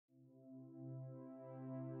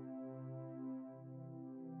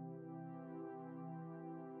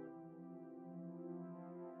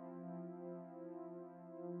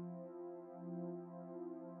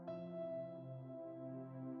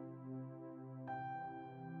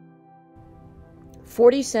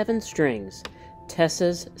47 Strings,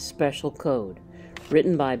 Tessa's Special Code,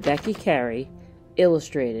 written by Becky Carey,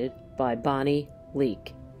 illustrated by Bonnie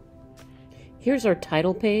Leick. Here's our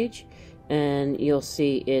title page, and you'll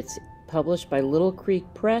see it's published by Little Creek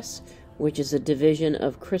Press, which is a division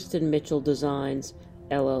of Kristen Mitchell Designs,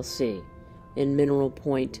 LLC, in Mineral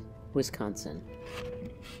Point, Wisconsin.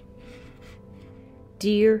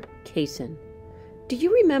 Dear Kaysen, do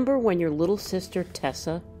you remember when your little sister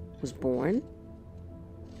Tessa was born?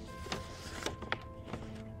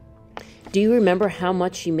 Do you remember how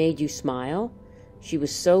much she made you smile? She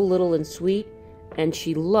was so little and sweet, and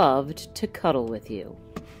she loved to cuddle with you.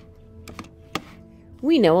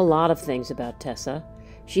 We know a lot of things about Tessa.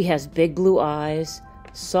 She has big blue eyes,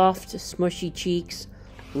 soft, smushy cheeks,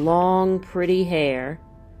 long, pretty hair,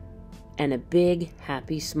 and a big,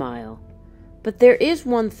 happy smile. But there is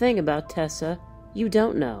one thing about Tessa you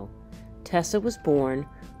don't know. Tessa was born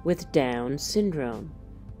with Down syndrome.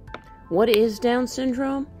 What is Down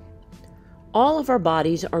syndrome? All of our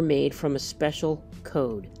bodies are made from a special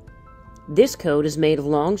code. This code is made of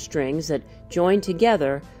long strings that join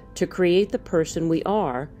together to create the person we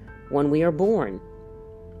are when we are born.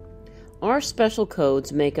 Our special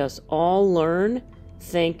codes make us all learn,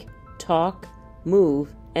 think, talk,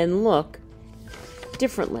 move, and look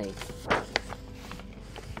differently.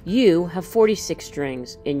 You have 46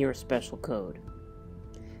 strings in your special code.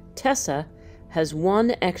 Tessa has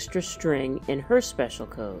one extra string in her special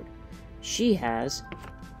code. She has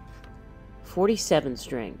 47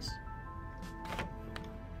 strings.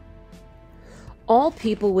 All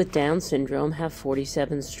people with Down syndrome have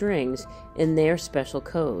 47 strings in their special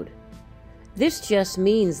code. This just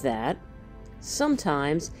means that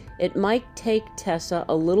sometimes it might take Tessa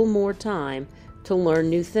a little more time to learn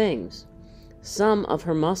new things. Some of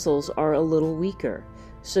her muscles are a little weaker,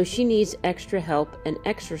 so she needs extra help and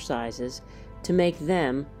exercises to make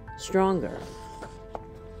them stronger.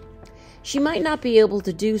 She might not be able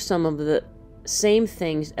to do some of the same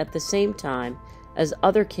things at the same time as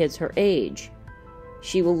other kids her age.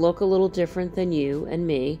 She will look a little different than you and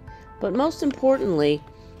me, but most importantly,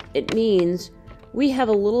 it means we have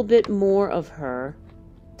a little bit more of her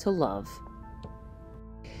to love.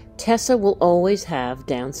 Tessa will always have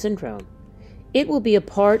Down syndrome. It will be a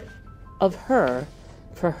part of her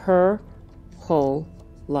for her whole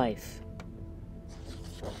life.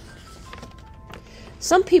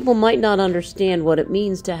 Some people might not understand what it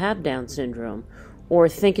means to have Down syndrome or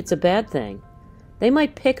think it's a bad thing. They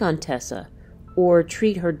might pick on Tessa or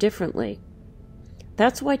treat her differently.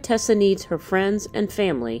 That's why Tessa needs her friends and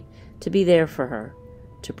family to be there for her,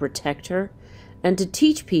 to protect her, and to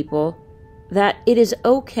teach people that it is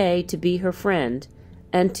okay to be her friend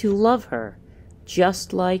and to love her,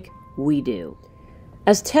 just like we do.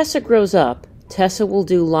 As Tessa grows up, Tessa will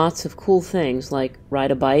do lots of cool things like ride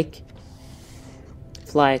a bike,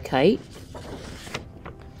 fly a kite,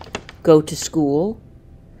 go to school,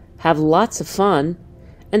 have lots of fun,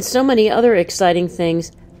 and so many other exciting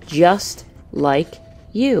things just like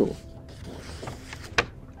you.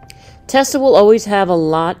 Tessa will always have a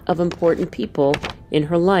lot of important people in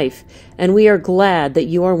her life, and we are glad that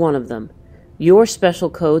you are one of them. Your special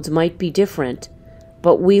codes might be different,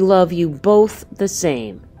 but we love you both the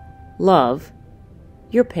same. Love,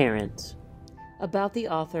 your parents. About the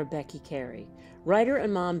author Becky Carey. Writer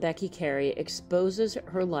and mom Becky Carey exposes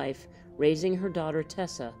her life raising her daughter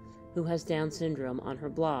Tessa, who has Down syndrome, on her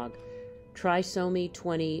blog, Trisomy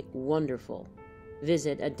 20 Wonderful.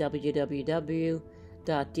 Visit at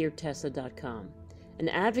www.deartessa.com. An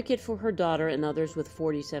advocate for her daughter and others with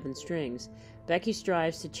 47 strings, Becky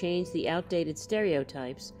strives to change the outdated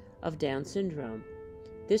stereotypes of Down syndrome.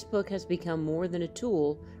 This book has become more than a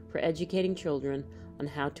tool for educating children on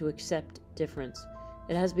how to accept difference.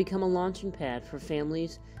 It has become a launching pad for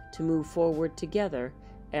families to move forward together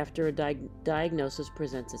after a diagnosis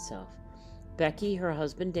presents itself. Becky, her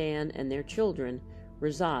husband Dan, and their children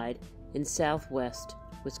reside in southwest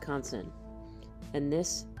Wisconsin. And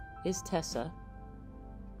this is Tessa,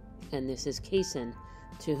 and this is Kaysen,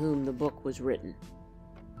 to whom the book was written.